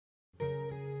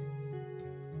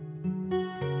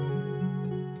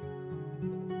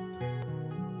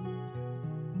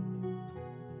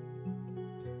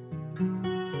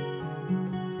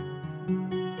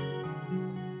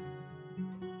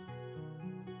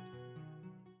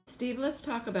Steve, let's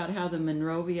talk about how the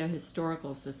Monrovia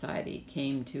Historical Society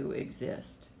came to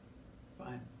exist.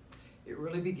 Fine. It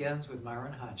really begins with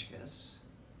Myron Hotchkiss.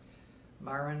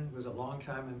 Myron was a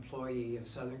longtime employee of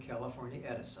Southern California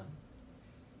Edison.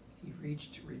 He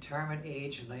reached retirement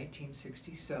age in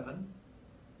 1967,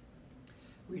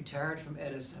 retired from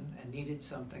Edison, and needed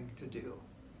something to do.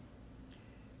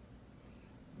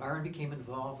 Myron became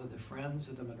involved with the Friends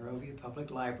of the Monrovia Public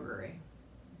Library,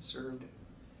 served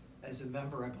as a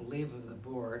member, I believe, of the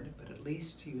board, but at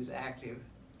least he was active,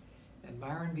 and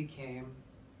Myron became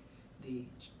the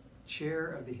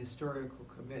chair of the Historical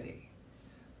Committee,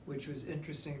 which was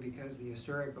interesting because the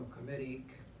Historical Committee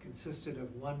consisted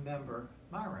of one member,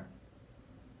 Myron.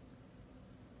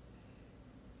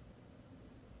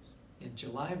 In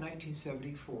July of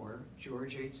 1974,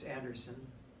 George H. Anderson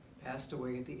passed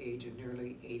away at the age of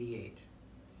nearly 88.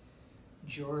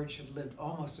 George had lived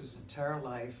almost his entire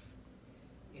life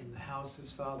in the house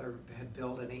his father had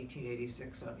built in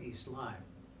 1886 on East Lime.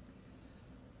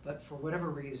 But for whatever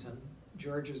reason,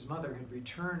 George's mother had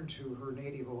returned to her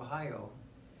native Ohio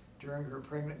during her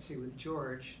pregnancy with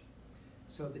George,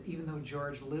 so that even though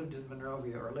George lived in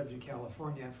Monrovia or lived in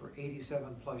California for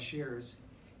 87 plus years,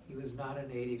 he was not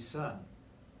a native son.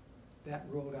 That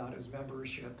ruled out his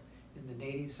membership in the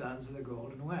Native Sons of the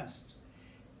Golden West.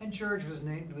 And George was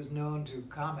known to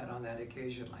comment on that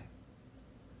occasionally.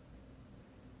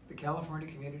 The California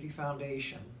Community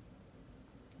Foundation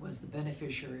was the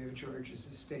beneficiary of George's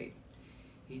estate.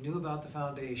 He knew about the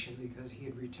foundation because he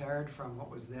had retired from what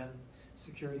was then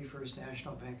Security First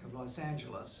National Bank of Los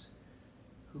Angeles,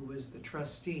 who was the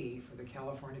trustee for the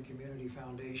California Community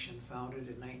Foundation founded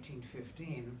in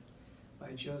 1915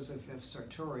 by Joseph F.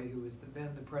 Sartori, who was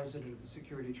then the president of the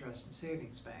Security Trust and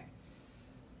Savings Bank.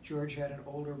 George had an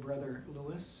older brother,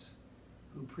 Louis,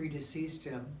 who predeceased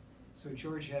him, so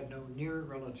George had no near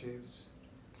relatives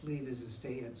to leave his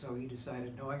estate, and so he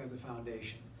decided, knowing of the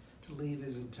foundation, to leave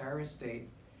his entire estate,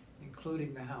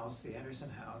 including the house, the Anderson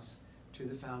house, to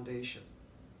the foundation.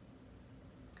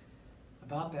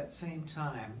 About that same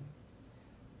time,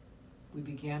 we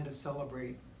began to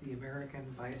celebrate the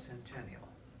American Bicentennial,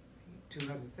 the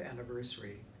 200th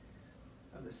anniversary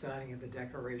of the signing of the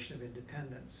Declaration of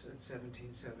Independence in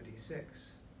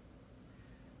 1776.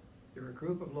 There were a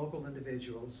group of local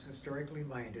individuals, historically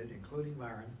minded, including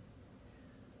Myron,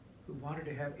 who wanted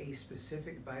to have a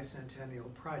specific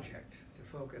bicentennial project to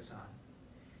focus on.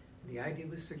 And the idea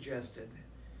was suggested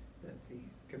that the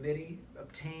committee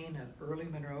obtain an early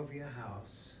Monrovia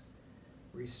house,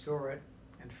 restore it,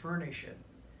 and furnish it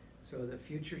so that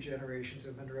future generations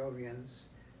of Monrovians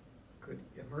could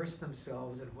immerse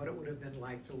themselves in what it would have been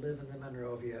like to live in the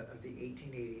Monrovia of the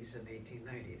 1880s and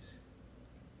 1890s.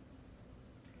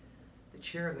 The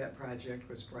chair of that project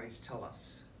was Bryce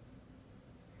Tullis.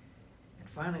 And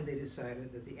finally they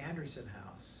decided that the Anderson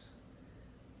house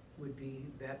would be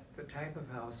the type of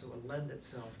house that would lend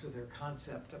itself to their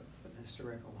concept of an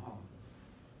historical home.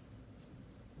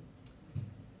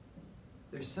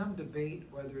 There's some debate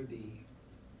whether the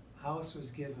house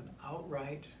was given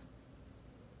outright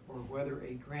or whether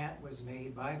a grant was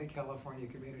made by the California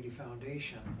Community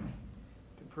Foundation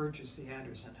to purchase the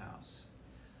Anderson house.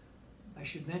 I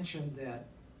should mention that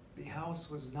the house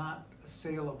was not a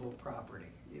saleable property.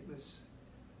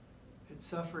 It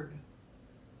suffered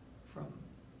from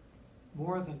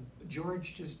more than,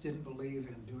 George just didn't believe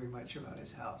in doing much about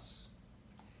his house.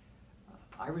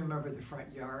 I remember the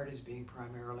front yard as being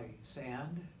primarily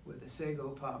sand with a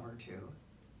sago palm or two.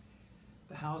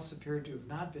 The house appeared to have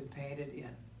not been painted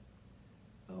in,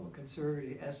 a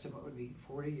conservative estimate would be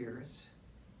 40 years.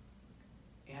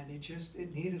 And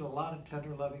it needed a lot of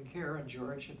tender loving care, and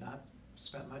George had not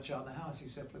spent much on the house. He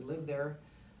simply lived there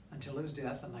until his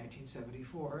death in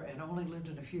 1974 and only lived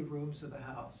in a few rooms of the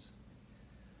house.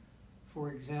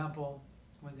 For example,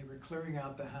 when they were clearing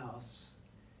out the house,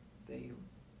 they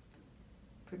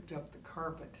picked up the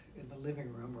carpet in the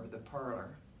living room or the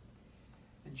parlor.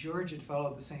 And George had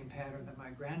followed the same pattern that my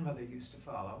grandmother used to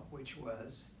follow, which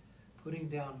was putting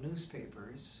down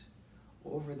newspapers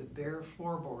over the bare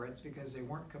floorboards because they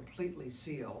weren't completely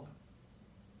sealed,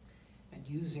 and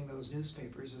using those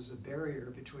newspapers as a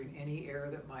barrier between any air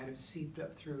that might have seeped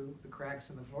up through the cracks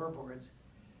in the floorboards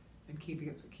and keep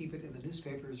it in the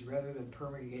newspapers rather than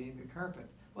permeating the carpet.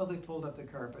 Well, they pulled up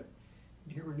the carpet,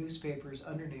 and here were newspapers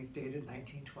underneath dated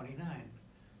 1929.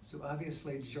 So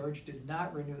obviously George did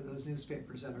not renew those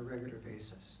newspapers on a regular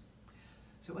basis.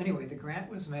 So anyway, the grant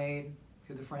was made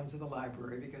to the Friends of the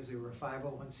Library because they were a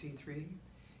 501c3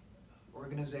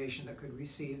 organization that could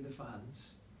receive the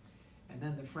funds. And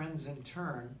then the Friends in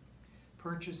turn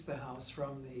purchased the house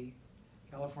from the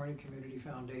California Community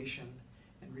Foundation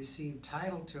and received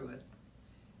title to it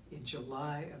in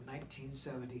July of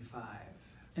 1975.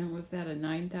 And was that a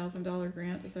 $9,000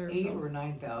 grant? Is there 8 or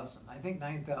 9,000. I think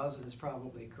 9,000 is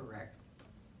probably correct.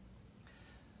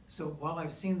 So while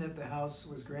I've seen that the house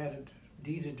was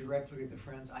deeded directly to the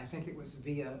Friends, I think it was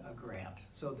via a grant.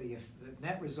 So the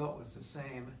net result was the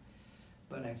same,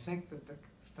 but I think that the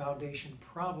foundation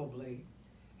probably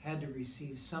had to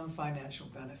receive some financial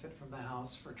benefit from the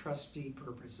house for trustee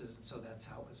purposes, and so that's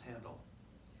how it was handled.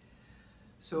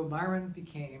 So Myron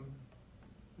became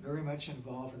very much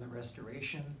involved in the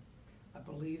restoration. I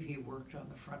believe he worked on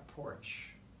the front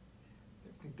porch.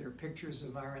 I think there are pictures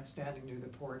of Myron standing near the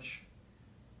porch,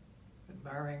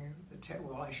 admiring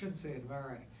well, I shouldn't say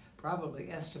admiring,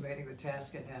 probably estimating the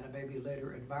task at hand, and maybe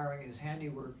later admiring his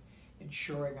handiwork in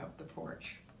shoring up the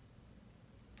porch.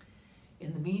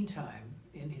 In the meantime,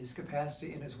 in his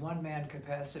one-man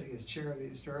capacity as chair of the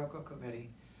historical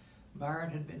committee, Myron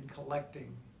had been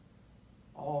collecting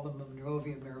all the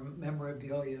Monrovia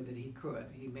memorabilia that he could.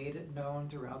 He made it known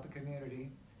throughout the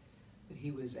community that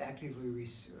he was actively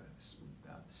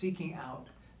seeking out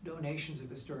donations of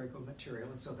historical material,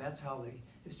 and so that's how the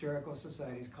Historical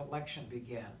Society's collection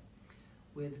began,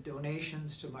 with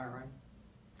donations to Myron.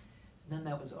 And then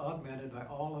that was augmented by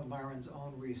all of Myron's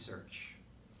own research.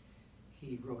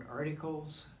 He wrote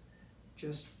articles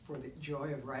just for the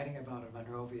joy of writing about a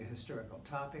Monrovia historical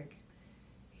topic.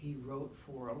 He wrote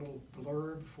for a little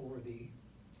blurb for the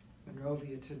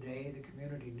Monrovia Today, the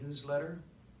community newsletter.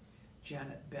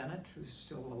 Janet Bennett, who's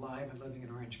still alive and living in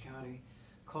Orange County,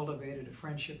 cultivated a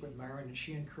friendship with Myron, and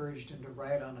she encouraged him to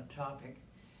write on a topic.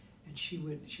 And she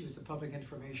was the public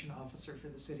information officer for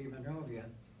the city of Monrovia.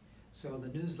 So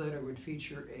the newsletter would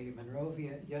feature a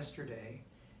Monrovia yesterday,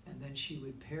 and then she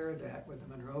would pair that with the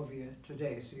Monrovia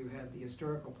Today. So you had the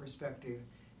historical perspective,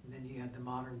 and then you had the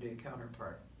modern day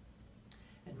counterpart.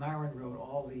 And Myron wrote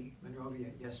all the Monrovia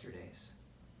yesterdays.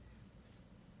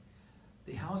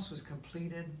 The house was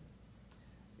completed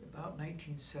about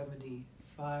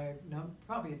 1975, no,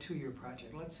 probably a 2-year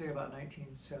project, let's say about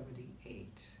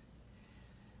 1978.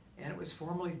 And it was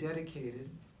formally dedicated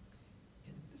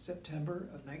in September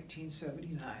of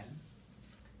 1979.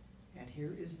 And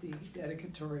here is the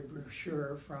dedicatory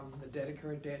brochure from the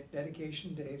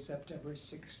dedication day, September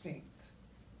 16th.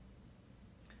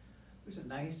 It was a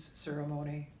nice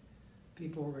ceremony.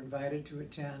 People were invited to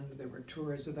attend. There were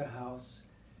tours of the house.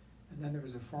 And then there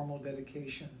was a formal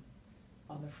dedication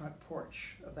on the front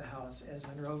porch of the house as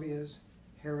Monrovia's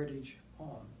heritage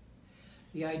home.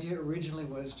 The idea originally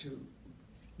was to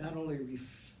not only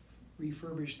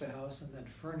refurbish the house and then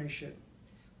furnish it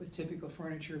with typical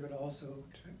furniture, but also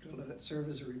to let it serve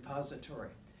as a repository.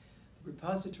 The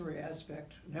repository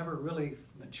aspect never really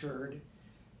matured.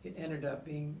 It ended up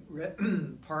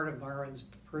being part of Myron's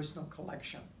personal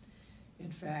collection.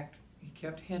 In fact, he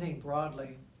kept hinting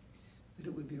broadly that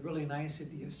it would be really nice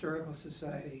if the Historical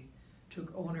Society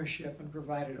took ownership and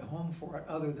provided a home for it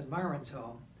other than Myron's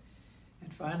home.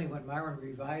 And finally, when Myron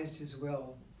revised his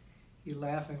will, he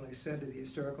laughingly said to the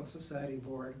Historical Society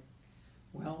board,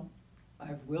 "Well,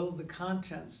 I've willed the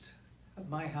contents of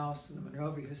my house in the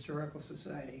Monrovia Historical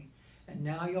Society, and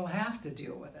now you'll have to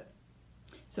deal with it."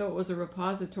 So it was a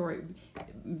repository,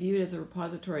 viewed as a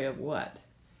repository of what?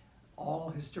 All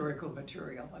historical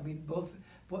material. I mean, both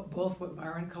what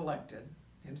Myron collected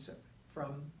himself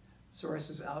from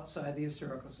sources outside the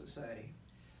Historical Society,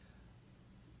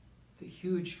 the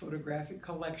huge photographic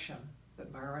collection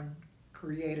that Myron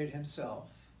created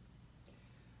himself,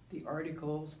 the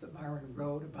articles that Myron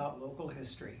wrote about local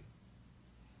history,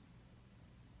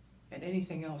 and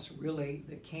anything else really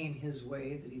that came his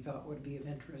way that he thought would be of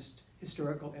interest,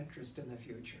 historical interest in the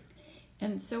future.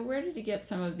 And so where did he get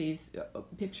some of these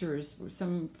pictures?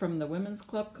 Some from the Women's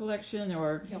Club collection,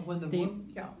 or?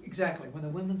 Yeah, exactly. When the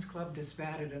Women's Club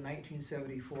disbanded in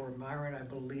 1974, Myron, I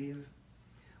believe,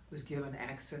 was given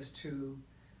access to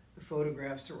the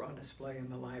photographs that were on display in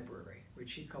the library,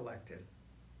 which he collected.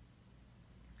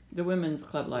 The Women's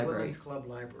Club Library. The Women's Club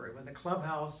Library. When the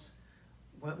clubhouse,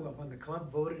 when the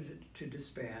club voted to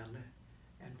disband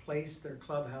and place their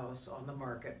clubhouse on the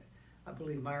market, I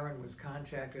believe Myron was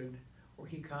contacted, or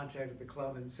he contacted the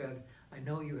club and said, "I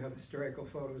know you have historical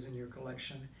photos in your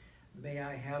collection. May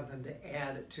I have them to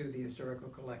add to the historical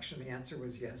collection?" The answer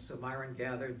was yes, so Myron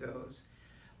gathered those.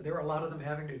 There were a lot of them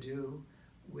having to do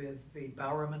with the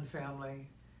Bowerman family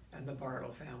and the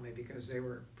Bartle family, because they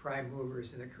were prime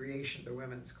movers in the creation of the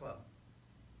Women's Club.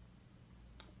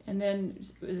 And then,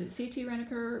 was it C.T.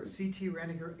 Renneker? C.T.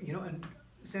 Renneker, you know, and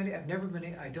Sandy,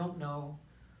 I don't know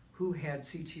who had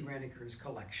C.T. Renneker's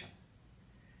collection.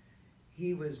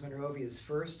 He was Monrovia's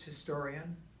first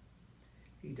historian.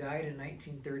 He died in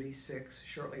 1936,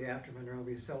 shortly after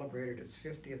Monrovia celebrated its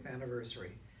 50th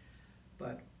anniversary.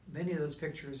 But many of those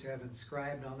pictures have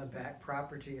inscribed on the back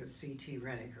property of C.T.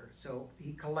 Reniker. So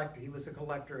he was a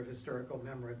collector of historical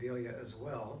memorabilia as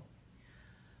well.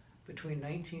 Between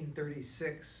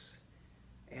 1936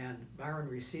 and Byron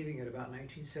receiving it about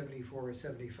 1974 or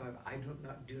 75, I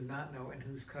do not know in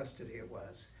whose custody it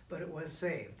was, but it was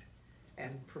saved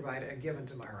and provided and given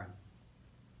to Byron.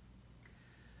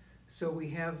 So we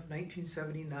have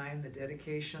 1979, the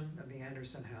dedication of the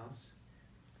Anderson House,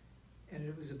 and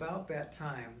it was about that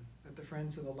time that the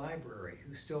Friends of the Library,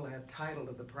 who still had title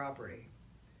to the property,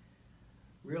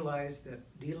 realized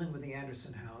that dealing with the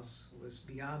Anderson House was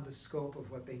beyond the scope of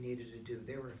what they needed to do.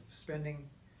 They were spending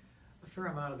a fair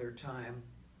amount of their time,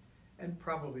 and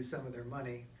probably some of their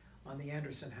money, on the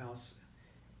Anderson House.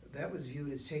 That was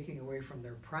viewed as taking away from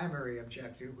their primary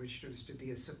objective, which was to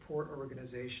be a support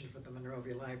organization for the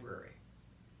Monrovia Library.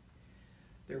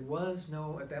 There was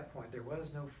no, at that point, there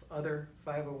was no other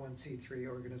 501c3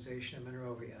 organization in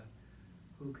Monrovia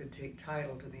who could take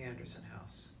title to the Anderson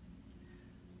House.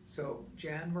 So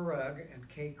Jan Marug and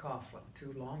Kay Coughlin,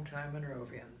 two longtime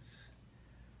Monrovians,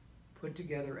 put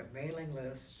together a mailing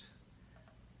list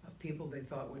of people they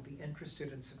thought would be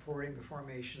interested in supporting the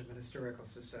formation of an historical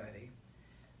society.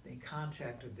 They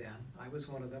contacted them. I was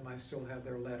one of them. I still have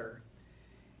their letter.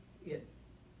 It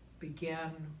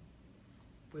began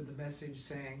with the message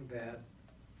saying that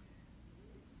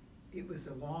it was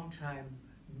a long-time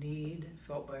need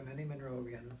felt by many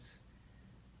Monrovians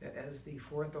that as the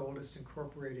fourth oldest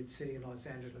incorporated city in Los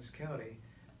Angeles County,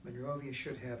 Monrovia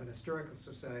should have an historical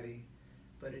society,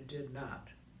 but it did not.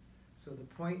 So the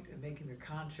point in making the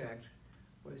contact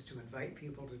was to invite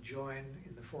people to join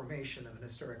in the formation of an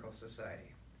historical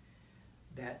society.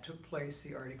 That took place.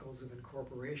 The Articles of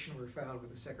Incorporation were filed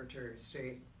with the Secretary of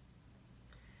State,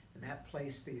 and that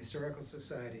placed the Historical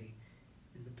Society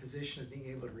in the position of being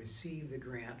able to receive the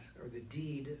grant or the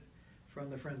deed from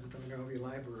the Friends of the Monrovia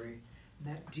Library,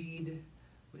 and that deed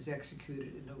was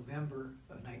executed in November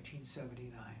of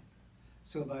 1979.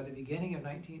 So by the beginning of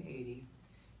 1980,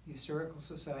 the Historical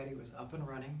Society was up and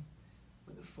running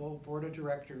with a full board of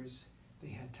directors. They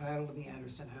had title to the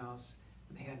Anderson House,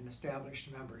 and they had an established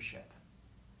membership.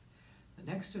 The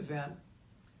next event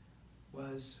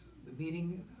was the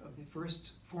meeting of the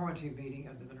first formative meeting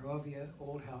of the Monrovia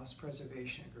Old House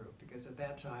Preservation Group, because at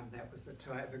that time that was the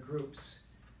group's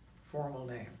formal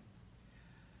name.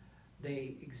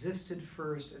 They existed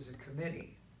first as a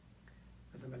committee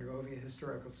of the Monrovia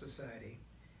Historical Society,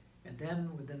 and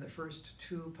then within the first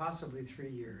 2, possibly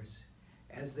 3 years,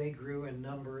 as they grew in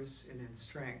numbers and in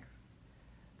strength,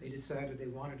 they decided they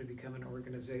wanted to become an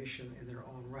organization in their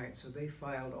own right. So they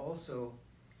filed also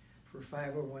for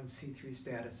 501c3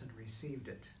 status and received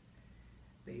it.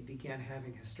 They began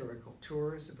having historical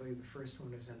tours. I believe the first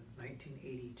one was in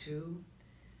 1982.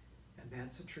 And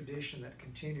that's a tradition that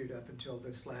continued up until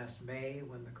this last May,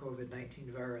 when the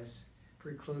COVID-19 virus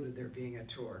precluded there being a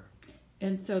tour.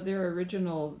 And so their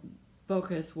original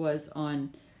focus was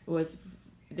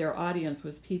their audience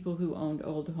was people who owned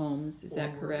old homes. Is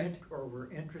that correct? Or were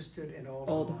interested in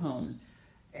old homes.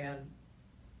 And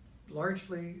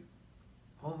largely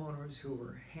homeowners who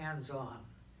were hands-on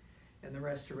in the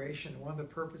restoration. One of the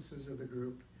purposes of the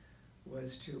group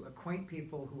was to acquaint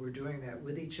people who were doing that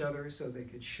with each other so they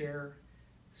could share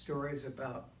stories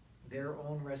about their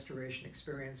own restoration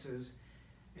experiences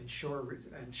and share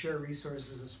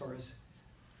resources as far as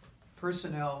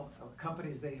personnel or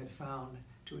companies they had found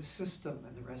to assist them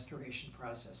in the restoration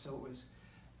process. So it was,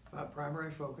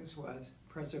 primary focus was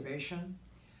preservation.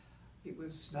 It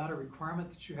was not a requirement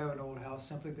that you have an old house,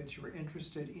 simply that you were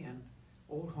interested in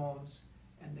old homes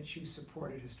and that you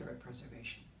supported historic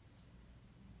preservation.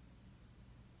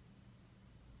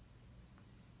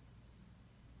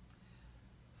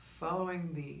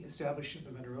 Following the establishment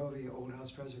of the Monrovia Old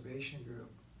House Preservation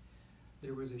Group,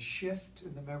 there was a shift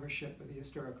in the membership of the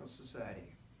Historical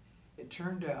Society. It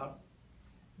turned out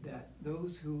that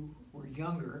those who were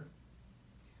younger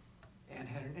and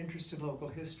had an interest in local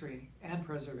history and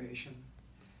preservation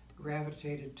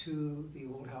gravitated to the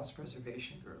Old House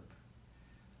Preservation Group.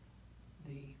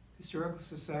 The Historical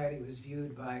Society was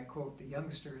viewed by, quote, the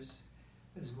youngsters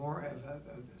as more of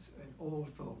an old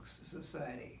folks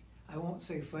society. I won't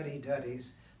say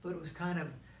fuddy-duddies, but it was kind of,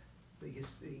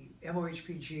 the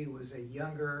MOHPG was a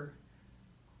younger,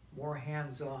 more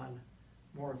hands-on,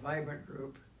 more vibrant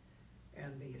group,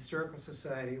 and the Historical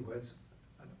Society was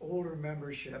an older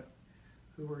membership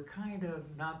who were kind of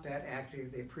not that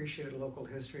active. They appreciated local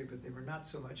history, but they were not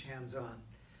so much hands-on.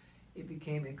 It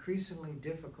became increasingly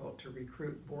difficult to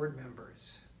recruit board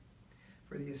members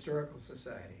for the Historical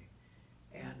Society.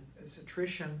 And as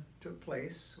attrition took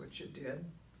place, which it did,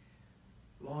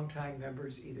 longtime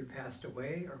members either passed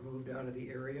away or moved out of the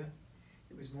area.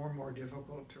 It was more and more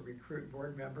difficult to recruit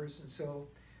board members, and so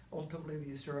ultimately the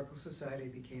Historical Society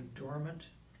became dormant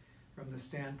from the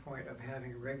standpoint of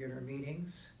having regular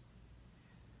meetings.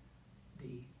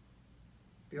 The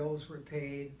bills were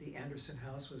paid, the Anderson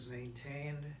House was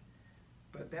maintained,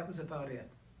 but that was about it.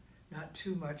 Not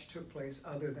too much took place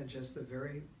other than just the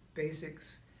very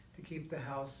basics to keep the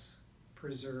house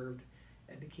preserved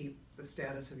and to keep the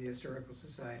status of the Historical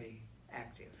Society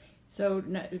active. So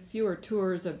fewer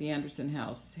tours of the Anderson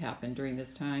House happened during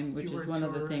this time, which Fewer is one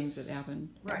of the tours. things that happened.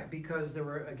 Right, because there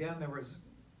were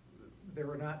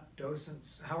not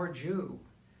docents. Howard Jew,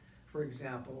 for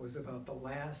example, was about the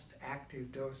last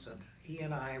active docent. He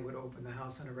and I would open the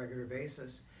house on a regular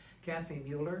basis. Kathy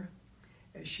Mueller,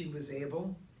 as she was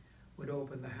able, would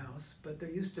open the house, but there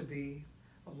used to be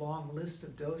a long list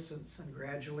of docents, and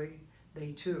gradually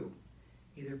they too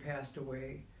either passed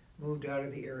away, moved out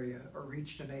of the area, or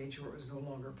reached an age where it was no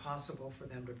longer possible for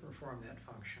them to perform that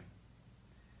function.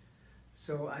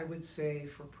 So I would say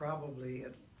for probably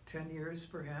 10 years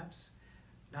perhaps,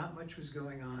 not much was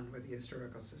going on with the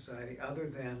Historical Society other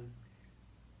than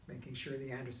making sure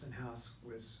the Anderson House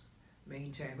was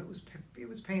maintained. It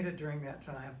was painted during that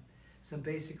time. Some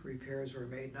basic repairs were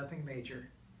made, nothing major,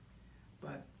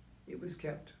 but it was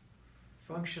kept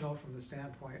functional from the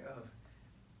standpoint of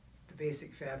the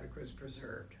basic fabric was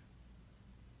preserved.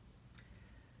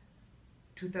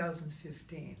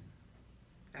 2015,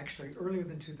 actually earlier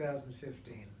than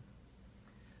 2015,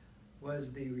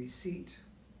 was the receipt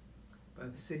by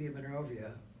the city of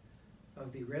Monrovia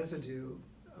of the residue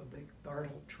of the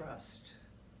Bartle Trust.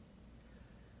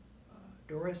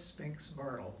 Doris Spinks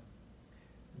Bartle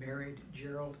married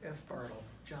Gerald F. Bartle,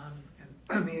 John and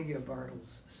Amelia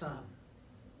Bartle's son.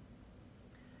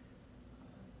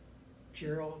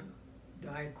 Gerald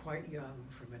died quite young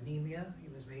from anemia.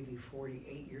 He was maybe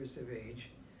 48 years of age,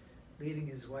 leaving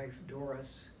his wife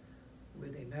Doris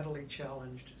with a mentally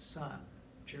challenged son,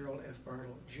 Gerald F.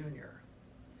 Bartle Jr.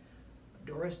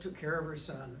 Doris took care of her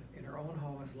son in her own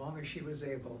home as long as she was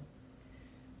able,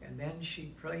 and then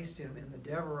she placed him in the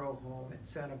Devereaux home in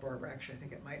Santa Barbara. Actually, I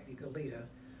think it might be Goleta,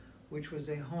 which was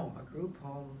a home, a group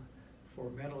home for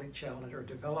mentally challenged or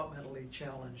developmentally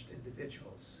challenged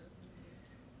individuals.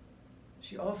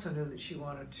 She also knew that she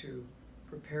wanted to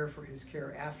prepare for his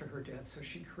care after her death, so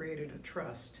she created a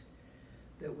trust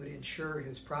that would ensure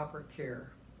his proper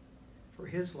care for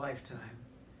his lifetime,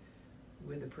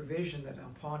 with the provision that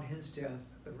upon his death,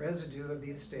 the residue of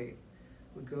the estate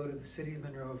would go to the city of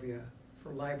Monrovia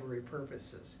for library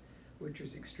purposes, which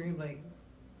was extremely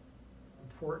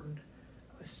important,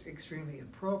 extremely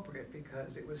appropriate,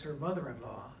 because it was her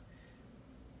mother-in-law,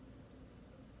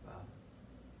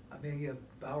 Amelia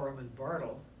Bowerman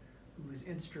Bartle, who was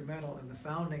instrumental in the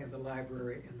founding of the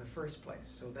library in the first place.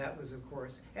 So that was, of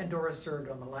course, and Doris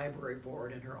served on the library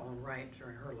board in her own right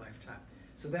during her lifetime.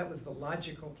 So that was the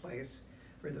logical place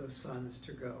for those funds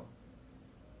to go.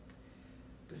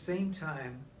 At the same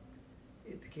time,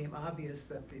 it became obvious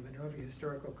that the Monrovia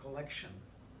Historical Collection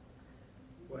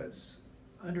was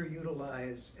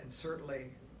underutilized and certainly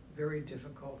very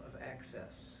difficult of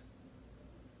access.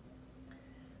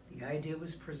 The idea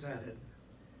was presented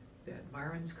that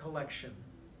Myron's collection,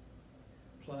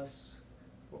 plus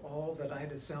all that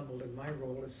I'd assembled in my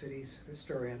role as city's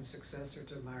historian, successor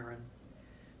to Myron,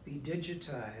 be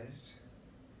digitized,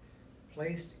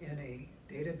 placed in a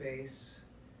database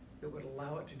that would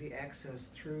allow it to be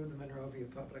accessed through the Monrovia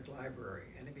Public Library,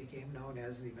 and it became known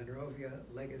as the Monrovia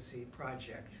Legacy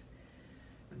Project.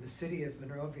 And the city of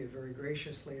Monrovia very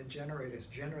graciously and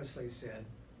generously said,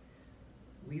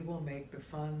 we will make the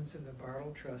funds in the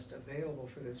Bartle Trust available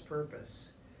for this purpose,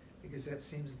 because that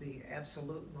seems the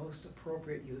absolute most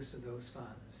appropriate use of those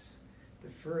funds, to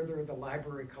further the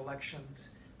library collections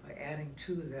by adding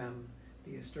to them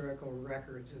the historical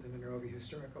records of the Monrovia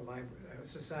Historical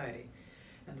Society.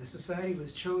 And the society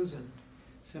was chosen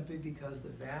simply because the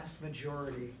vast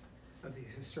majority of the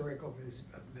historical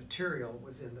material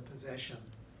was in the possession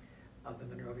of the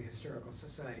Monrovia Historical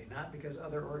Society, not because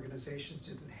other organizations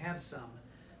didn't have some,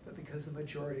 but because the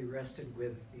majority rested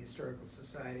with the Historical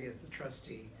Society as the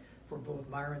trustee for both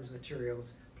Myron's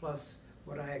materials plus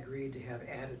what I agreed to have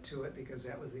added to it, because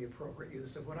that was the appropriate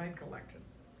use of what I'd collected.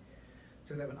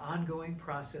 So that an ongoing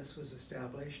process was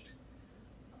established,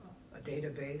 a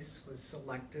database was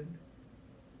selected,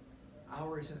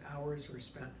 hours and hours were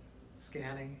spent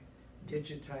scanning,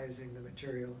 digitizing the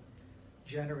material,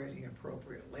 generating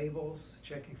appropriate labels,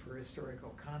 checking for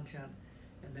historical content,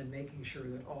 and then making sure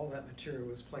that all that material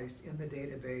was placed in the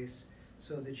database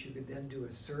so that you could then do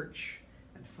a search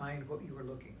and find what you were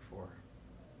looking for.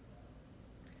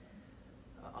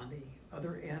 On the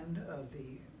other end of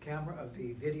the camera, of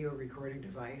the video recording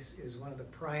device, is one of the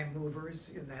prime movers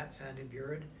in that, Sandy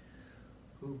Burad,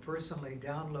 who personally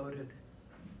downloaded,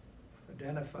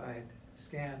 identified,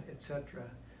 scanned, etc.,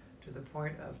 to the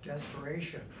point of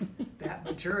desperation, that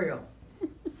material.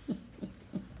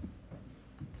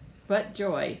 But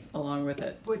joy along with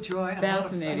it. But joy and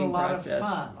Fascinating a lot process. of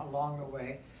fun along the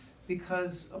way,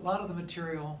 because a lot of the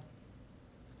material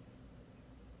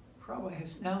probably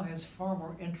now has far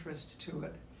more interest to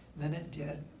it than it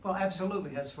did. Well,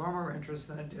 absolutely has far more interest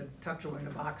than it did tucked away in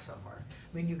a box somewhere.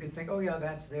 I mean, you could think, oh yeah,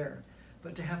 that's there.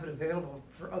 But to have it available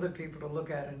for other people to look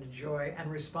at and enjoy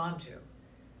and respond to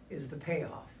is the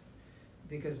payoff.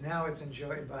 Because now it's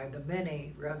enjoyed by the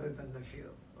many rather than the few.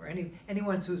 Or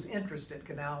anyone who's interested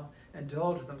can now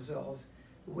indulge themselves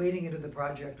wading into the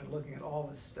project and looking at all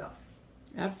this stuff.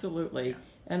 Absolutely. Yeah.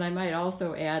 And I might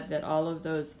also add that all of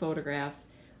those photographs,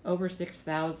 over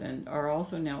 6,000, are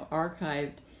also now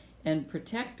archived and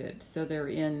protected. So they're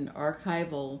in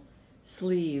archival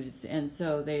sleeves, and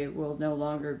so they will no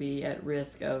longer be at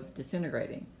risk of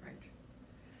disintegrating. Right.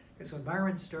 Because when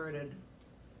Myron started,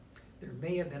 there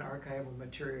may have been archival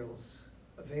materials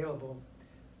available,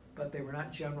 but they were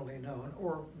not generally known,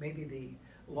 or maybe the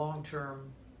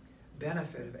long-term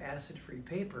benefit of acid-free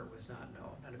paper was not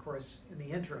known. And of course, in the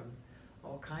interim,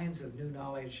 all kinds of new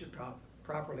knowledge about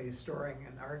properly storing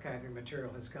and archiving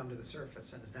material has come to the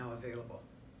surface and is now available.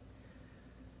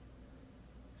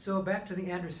 So back to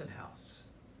the Anderson house.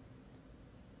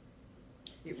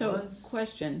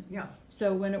 Question. Yeah.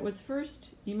 So when it was first,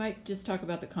 you might just talk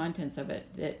about the contents of it,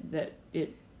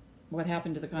 what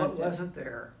happened to the contents? What wasn't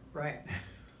there, right.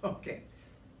 Okay.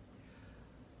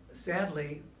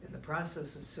 Sadly, in the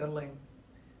process of settling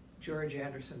George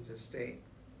Anderson's estate,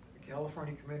 the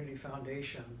California Community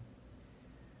Foundation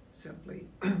simply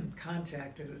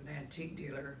contacted an antique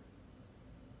dealer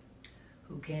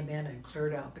who came in and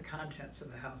cleared out the contents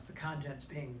of the house, the contents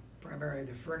being primarily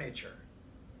the furniture.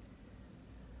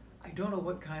 I don't know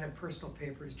what kind of personal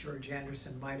papers George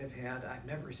Anderson might have had. I've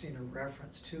never seen a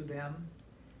reference to them,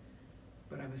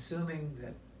 but I'm assuming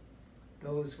that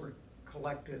those were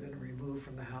collected and removed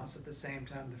from the house at the same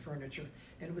time the furniture.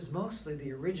 And it was mostly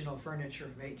the original furniture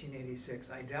from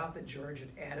 1886. I doubt that George had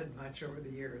added much over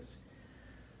the years.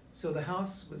 So the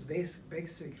house was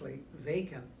basically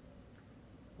vacant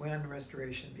when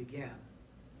restoration began.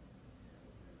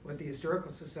 What the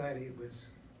Historical Society was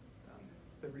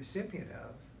the recipient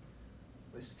of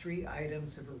was 3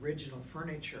 items of original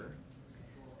furniture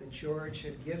that George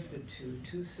had gifted to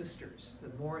 2 sisters, the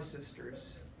Moore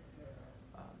sisters,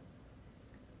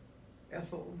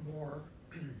 Ethel Moore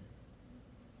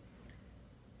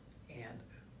and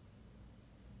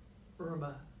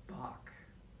Irma Bach.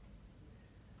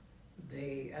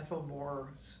 Ethel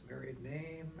Moore's married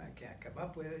name, I can't come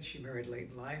up with it. She married late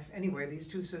in life. Anyway, these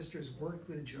 2 sisters worked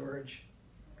with George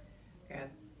at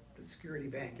the Security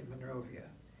Bank in Monrovia.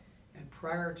 And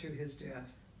prior to his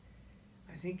death,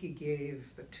 I think he gave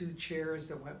the 2 chairs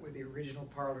that went with the original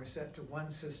parlor set to one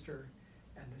sister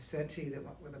and the settee that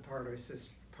went with the parlor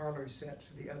set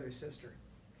to the other sister.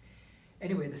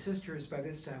 Anyway, the sisters by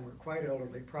this time were quite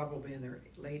elderly, probably in their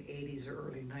late 80s or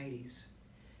early 90s.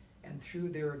 And through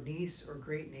their niece or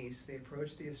great niece, they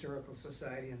approached the Historical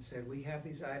Society and said, we have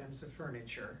these items of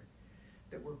furniture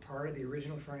that were part of the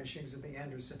original furnishings of the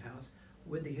Anderson house.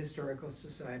 Would the Historical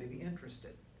Society be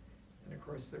interested? And of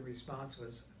course the response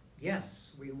was,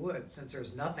 yes, we would, since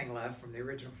there's nothing left from the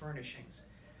original furnishings.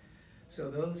 So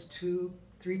those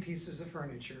 3 pieces of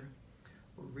furniture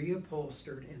were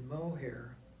reupholstered in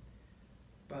mohair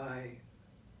by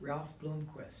Ralph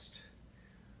Bloomquist,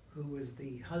 who was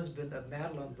the husband of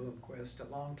Madeline Bloomquist, a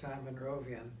longtime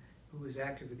Monrovian who was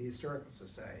active with the Historical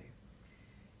Society.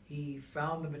 He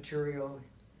found the material,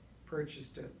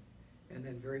 purchased it, and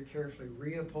then very carefully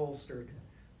reupholstered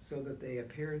so that they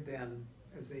appeared then,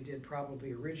 as they did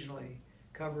probably originally,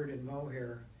 covered in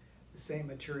mohair, the same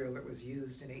material that was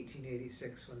used in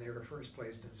 1886 when they were first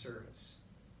placed in service.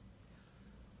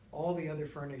 All the other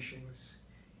furnishings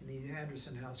in the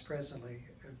Anderson house presently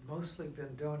have mostly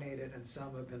been donated and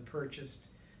some have been purchased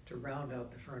to round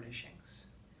out the furnishings.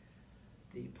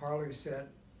 The parlor set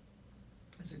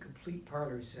is a complete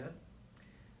parlor set.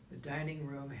 The dining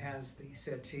room has the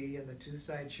settee and the 2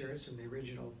 side chairs from the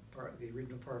original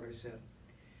parlor set.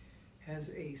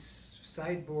 Has a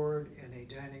sideboard and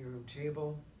a dining room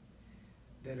table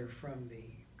that are from the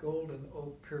golden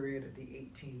oak period of the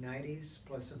 1890s,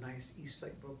 plus a nice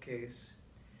Eastlake bookcase.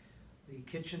 The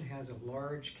kitchen has a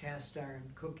large cast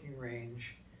iron cooking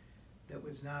range that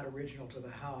was not original to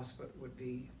the house, but would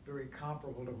be very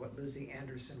comparable to what Lizzie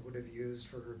Anderson would have used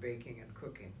for her baking and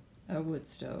cooking. A wood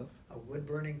stove. A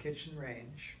wood-burning kitchen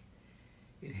range.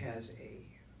 It has a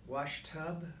wash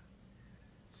tub,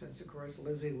 since of course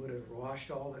Lizzie would have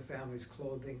washed all the family's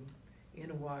clothing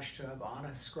in a wash tub on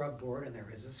a scrub board, and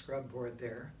there is a scrub board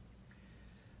there.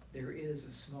 There is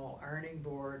a small ironing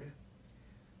board.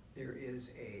 There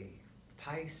is a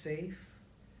pie safe,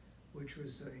 which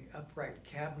was an upright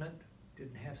cabinet,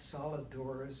 didn't have solid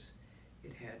doors.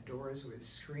 It had doors with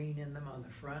screen in them on the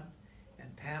front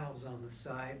and panels on the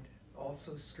side,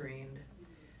 also screened,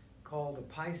 called a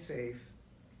pie safe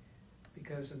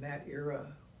because in that era,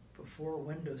 before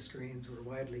window screens were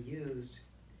widely used,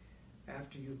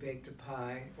 after you baked a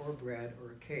pie or bread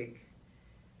or a cake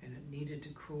and it needed to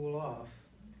cool off,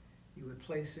 you would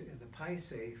place it in the pie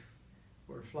safe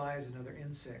where flies and other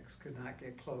insects could not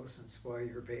get close and spoil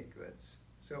your baked goods.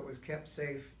 So it was kept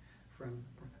safe from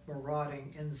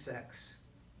marauding insects.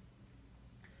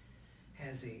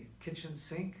 Has a kitchen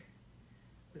sink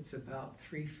that's about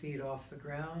 3 feet off the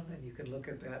ground, and you could look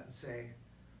at that and say,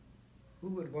 who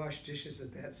would wash dishes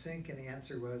at that sink? And the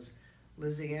answer was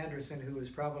Lizzie Anderson, who was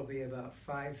probably about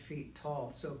 5 feet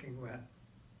tall, soaking wet.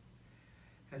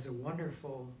 Has a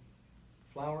wonderful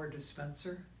flour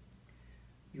dispenser.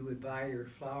 You would buy your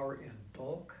flour in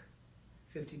bulk,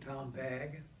 50-pound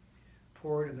bag,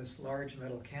 pour it in this large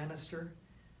metal canister,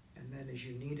 and then as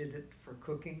you needed it for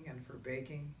cooking and for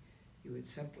baking, you would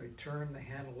simply turn the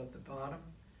handle at the bottom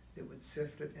that would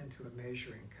sift it into a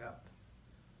measuring cup.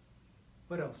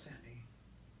 What else, Sandy?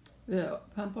 The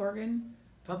pump organ?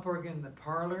 Pump organ in the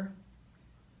parlor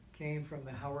came from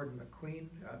the Howard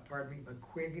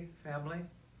McQuigg family.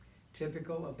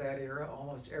 Typical of that era,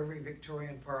 almost every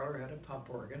Victorian parlor had a pump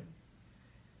organ.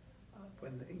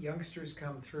 When the youngsters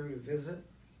come through to visit,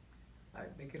 I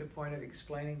make it a point of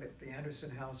explaining that the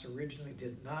Anderson house originally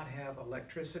did not have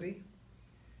electricity,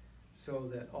 so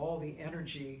that all the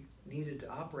energy needed to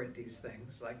operate these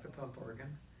things, like the pump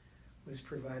organ, was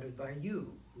provided by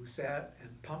you, who sat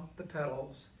and pumped the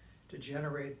pedals to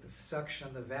generate the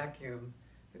suction, the vacuum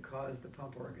that caused the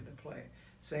pump organ to play.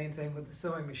 Same thing with the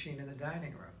sewing machine in the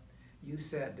dining room. You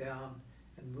sat down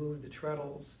and moved the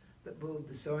treadles that moved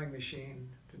the sewing machine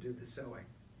to do the sewing.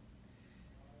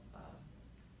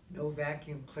 No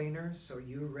vacuum cleaners, so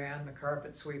you ran the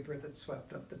carpet sweeper that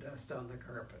swept up the dust on the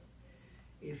carpet.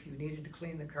 If you needed to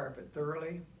clean the carpet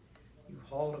thoroughly, you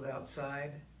hauled it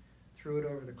outside, threw it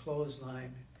over the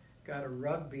clothesline, got a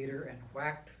rug beater and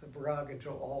whacked the rug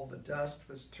until all the dust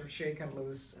was shaken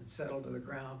loose and settled to the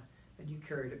ground, and you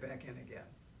carried it back in again.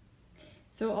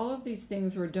 So all of these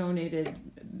things were donated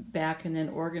back and then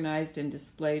organized and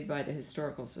displayed by the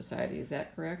Historical Society, is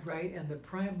that correct? Right, and the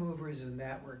prime movers in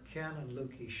that were Ken and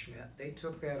Lukey Schmidt. They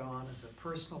took that on as a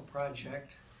personal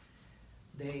project.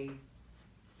 They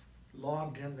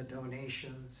logged in the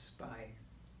donations by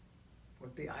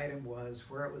what the item was,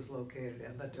 where it was located,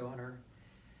 and the donor.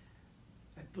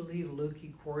 I believe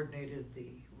Lukey coordinated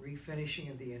the refinishing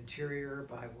of the interior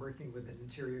by working with an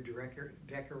interior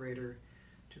decorator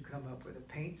to come up with a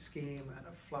paint scheme and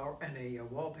a flower and a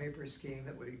wallpaper scheme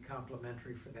that would be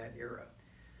complementary for that era.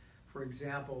 For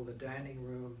example, the dining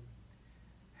room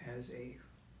has a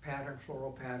pattern,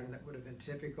 floral pattern that would have been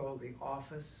typical. The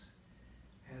office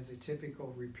has a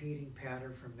typical repeating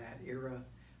pattern from that era.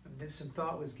 And some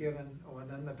thought was given, and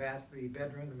then the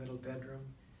bedroom, the middle bedroom,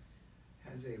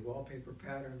 has a wallpaper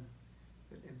pattern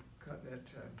that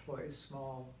employs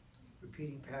small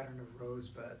repeating pattern of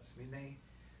rosebuds. I mean,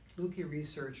 Lukey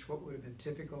researched what would have been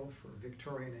typical for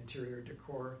Victorian interior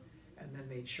decor and then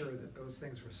made sure that those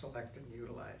things were selected and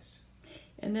utilized.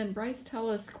 And then Bryce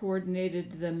Tullis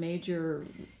coordinated the major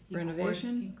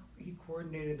renovation? He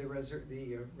coordinated the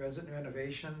resident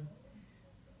renovation.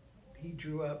 He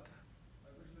drew up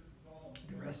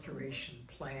the restoration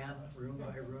plan, room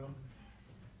by room.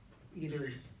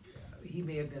 Either he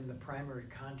may have been the primary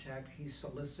contact. He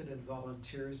solicited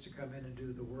volunteers to come in and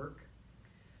do the work.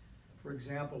 For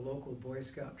example, local Boy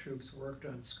Scout troops worked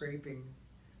on scraping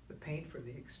the paint from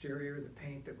the exterior, the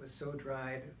paint that was so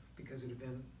dried because it had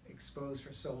been exposed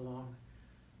for so long.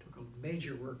 Took a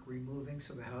major work removing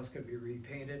so the house could be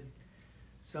repainted.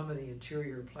 Some of the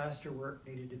interior plaster work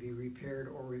needed to be repaired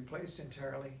or replaced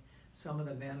entirely. Some of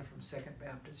the men from Second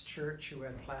Baptist Church who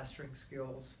had plastering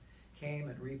skills came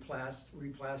and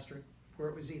replastered where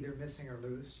it was either missing or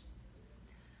loose.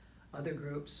 Other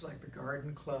groups like the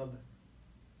Garden Club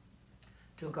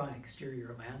took on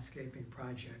exterior landscaping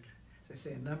project. As I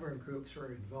say, a number of groups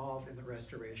were involved in the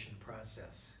restoration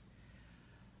process.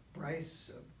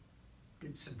 Bryce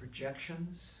did some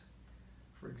projections.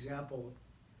 For example,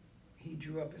 he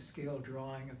drew up a scale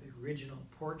drawing of the original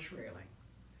porch railing.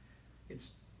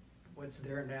 What's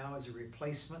there now is a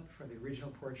replacement for the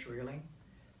original porch railing,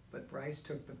 but Bryce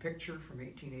took the picture from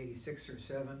 1886 or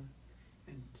 7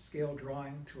 and scale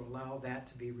drawing to allow that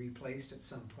to be replaced at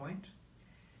some point.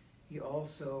 He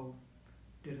also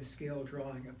did a scale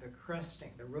drawing of the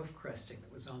cresting, the roof cresting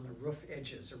that was on the roof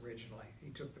edges originally. He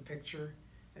took the picture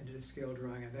and did a scale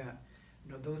drawing of that.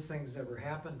 You know, those things never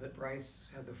happened, but Bryce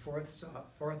had the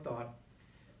forethought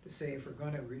to say, if we're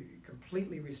going to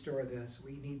completely restore this,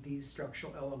 we need these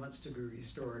structural elements to be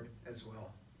restored as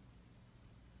well.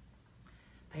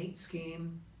 Paint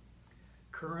scheme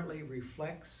currently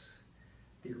reflects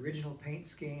the original paint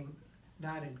scheme,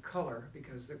 not in color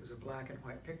because it was a black and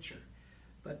white picture,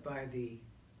 but by the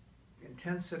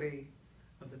intensity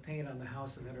of the paint on the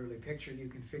house in that early picture, you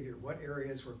can figure what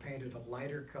areas were painted a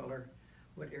lighter color,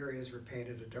 what areas were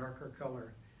painted a darker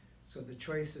color. So the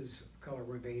choices of color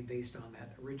were made based on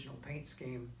that original paint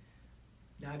scheme,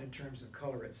 not in terms of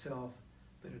color itself,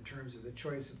 but in terms of the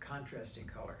choice of contrasting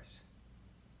colors.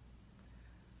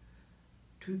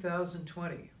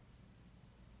 2020,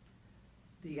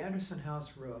 the Anderson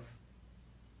House roof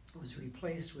was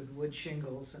replaced with wood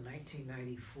shingles in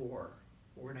 1994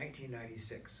 or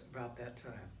 1996, about that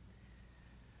time.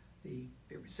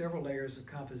 There were several layers of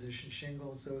composition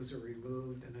shingles. Those are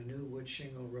removed and a new wood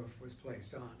shingle roof was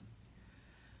placed on.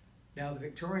 Now the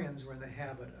Victorians were in the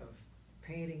habit of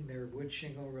painting their wood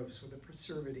shingle roofs with a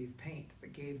preservative paint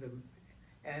that gave them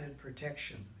added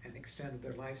protection and extended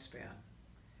their lifespan.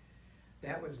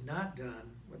 That was not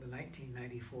done with the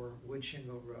 1994 wood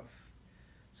shingle roof.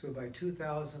 So by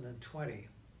 2020,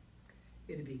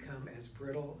 it had become as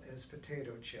brittle as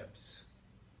potato chips.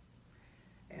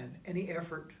 And any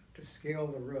effort to scale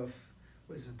the roof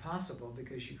was impossible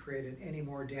because you created any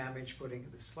more damage putting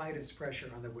the slightest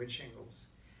pressure on the wood shingles.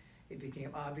 It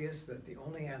became obvious that the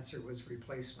only answer was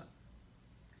replacement.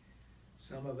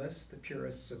 Some of us, the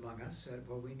purists among us, said,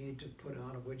 well, we need to put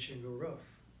on a wood shingle roof.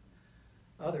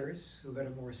 Others, who had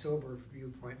a more sober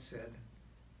viewpoint, said,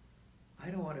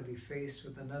 I don't want to be faced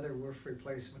with another roof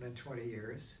replacement in 20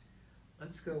 years.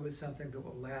 Let's go with something that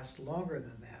will last longer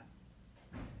than that.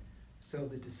 So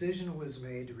the decision was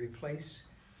made to replace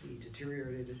the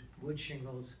deteriorated wood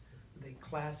shingles with a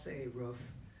Class A roof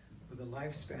with a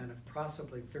lifespan of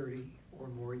possibly 30 or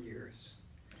more years.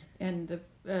 And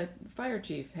the fire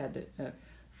chief had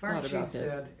Fire chief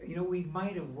said, you know, we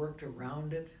might have worked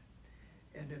around it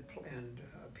and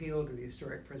appealed to the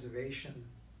Historic Preservation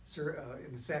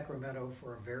in Sacramento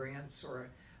for a variance, or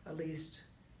at least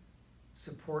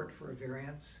support for a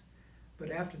variance.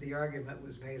 But after the argument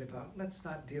was made about, let's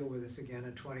not deal with this again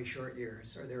in 20 short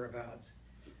years or thereabouts,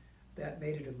 that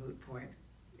made it a moot point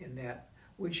in that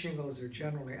wood shingles are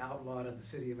generally outlawed in the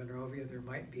city of Monrovia. There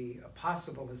might be a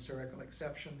possible historical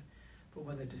exception, but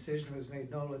when the decision was made,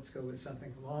 no, let's go with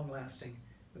something long-lasting,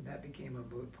 then that became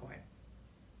a moot point.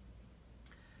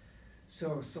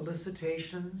 So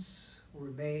solicitations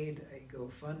were made, a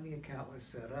GoFundMe account was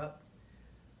set up,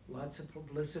 lots of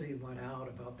publicity went out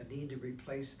about the need to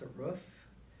replace the roof.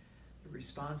 The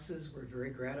responses were very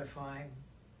gratifying.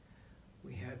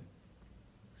 We had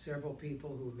several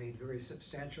people who made very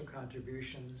substantial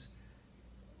contributions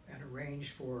and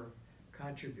arranged for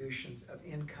contributions of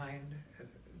in-kind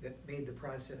that made the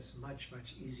process much,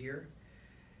 much easier.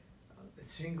 The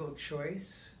single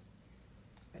choice,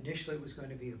 initially it was going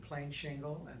to be a plain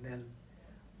shingle, and then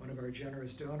one of our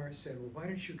generous donors said, well, why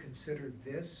don't you consider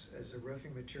this as a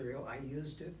roofing material? I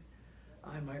used it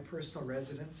on my personal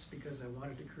residence because I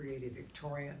wanted to create a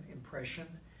Victorian impression.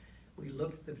 We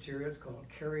looked at the material, it's called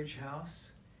carriage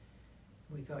house.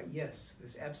 We thought, yes,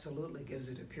 this absolutely gives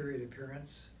it a period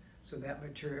appearance, so that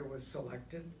material was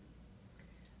selected.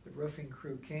 The roofing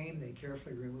crew came, they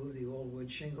carefully removed the old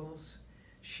wood shingles,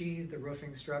 sheathed the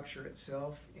roofing structure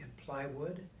itself in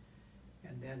plywood,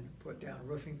 and then put down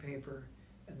roofing paper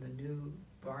and the new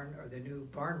barn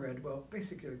red, well,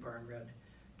 basically barn red,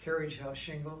 carriage house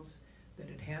shingles that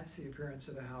enhanced the appearance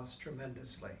of the house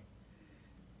tremendously.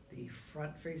 The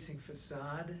front-facing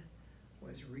facade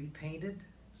was repainted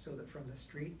so that from the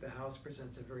street the house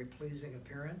presents a very pleasing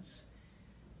appearance,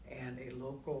 and a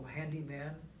local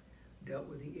handyman dealt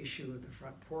with the issue of the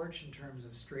front porch in terms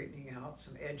of straightening out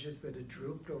some edges that had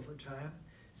drooped over time.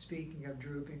 Speaking of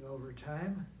drooping over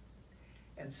time,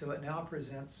 and so it now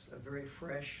presents a very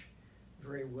fresh,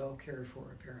 very well cared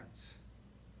for appearance.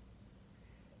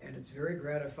 And it's very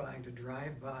gratifying to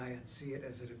drive by and see it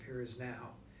as it appears now,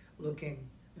 looking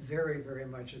very, very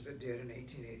much as it did in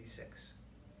 1886.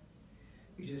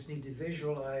 You just need to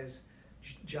visualize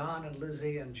John and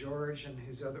Lizzie and George and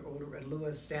his other older, and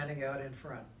Louis standing out in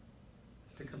front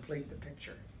to complete the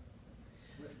picture.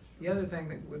 The other thing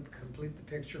that would complete the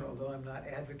picture, although I'm not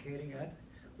advocating it,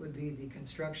 would be the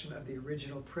construction of the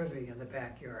original privy in the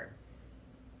backyard.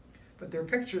 But there are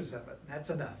pictures of it, and that's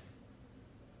enough.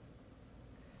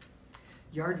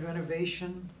 Yard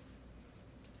renovation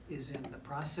is in the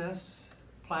process.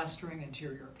 Plastering,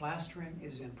 interior plastering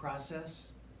is in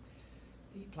process.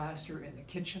 The plaster in the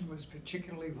kitchen was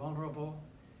particularly vulnerable.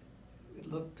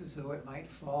 It looked as though it might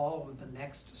fall with the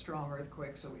next strong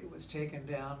earthquake, so it was taken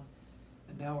down.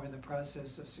 And now we're in the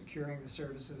process of securing the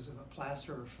services of a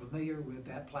plasterer familiar with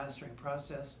that plastering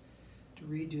process to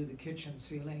redo the kitchen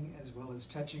ceiling, as well as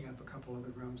touching up a couple of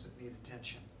the rooms that need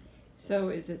attention. So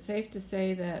is it safe to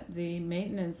say that the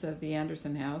maintenance of the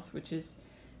Anderson House, which is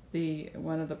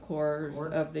one of the cores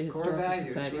of the Historical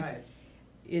values, Society, right,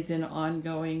 is an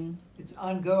ongoing? It's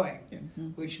ongoing, Mm-hmm.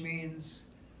 which means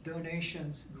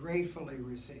donations gratefully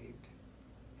received.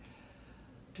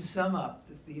 To sum up,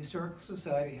 the Historical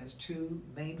Society has two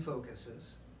main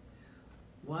focuses,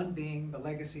 one being the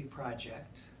Legacy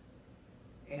Project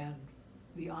and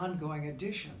the ongoing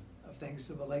addition of things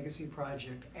to the Legacy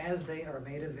Project as they are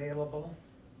made available.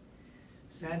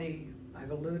 Sandy,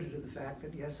 I've alluded to the fact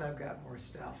that yes, I've got more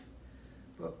stuff,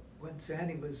 but when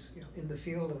Sandy was in the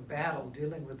field of battle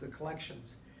dealing with the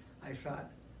collections, I thought,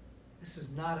 this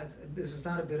is not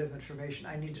a bit of information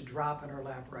I need to drop in her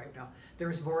lap right now.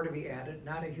 There's more to be added,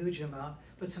 not a huge amount,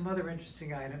 but some other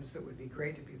interesting items that would be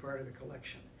great to be part of the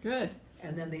collection. Good.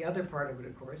 And then the other part of it,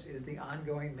 of course, is the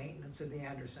ongoing maintenance of the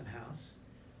Anderson House,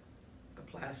 the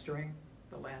plastering,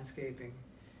 the landscaping,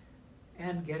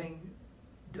 and getting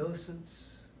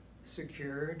docents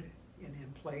secured and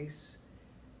in place,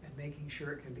 and making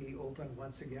sure it can be open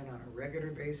once again on a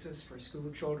regular basis for school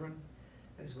children,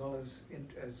 as well as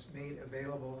made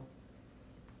available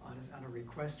on a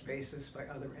request basis by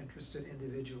other interested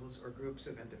individuals or groups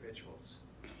of individuals.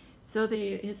 So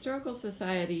the Historical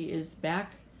Society is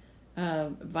back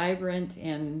vibrant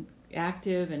and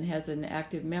active and has an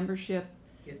active membership.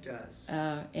 It does.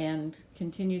 And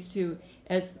continues to,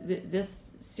 as this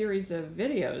series of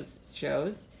videos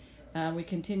shows, we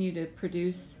continue to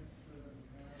produce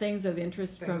things of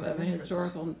interest of a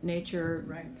historical nature,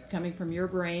 right, coming from your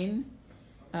brain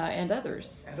and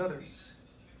others. And others.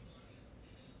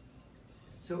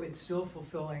 So it's still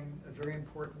fulfilling a very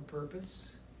important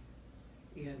purpose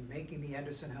in making the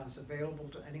Anderson House available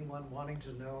to anyone wanting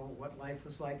to know what life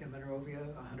was like in Monrovia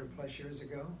 100+ years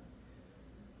ago.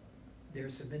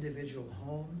 There's some individual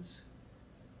homes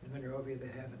in Monrovia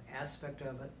that have an aspect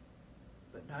of it,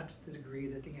 but not to the degree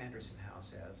that the Anderson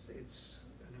House has. It's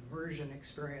an immersion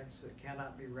experience that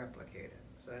cannot be replicated.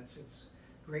 So that's its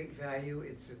great value.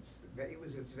 It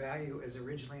was its value as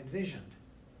originally envisioned.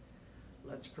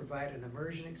 Let's provide an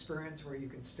immersion experience where you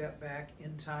can step back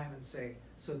in time and say,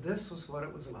 so this was what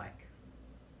it was like.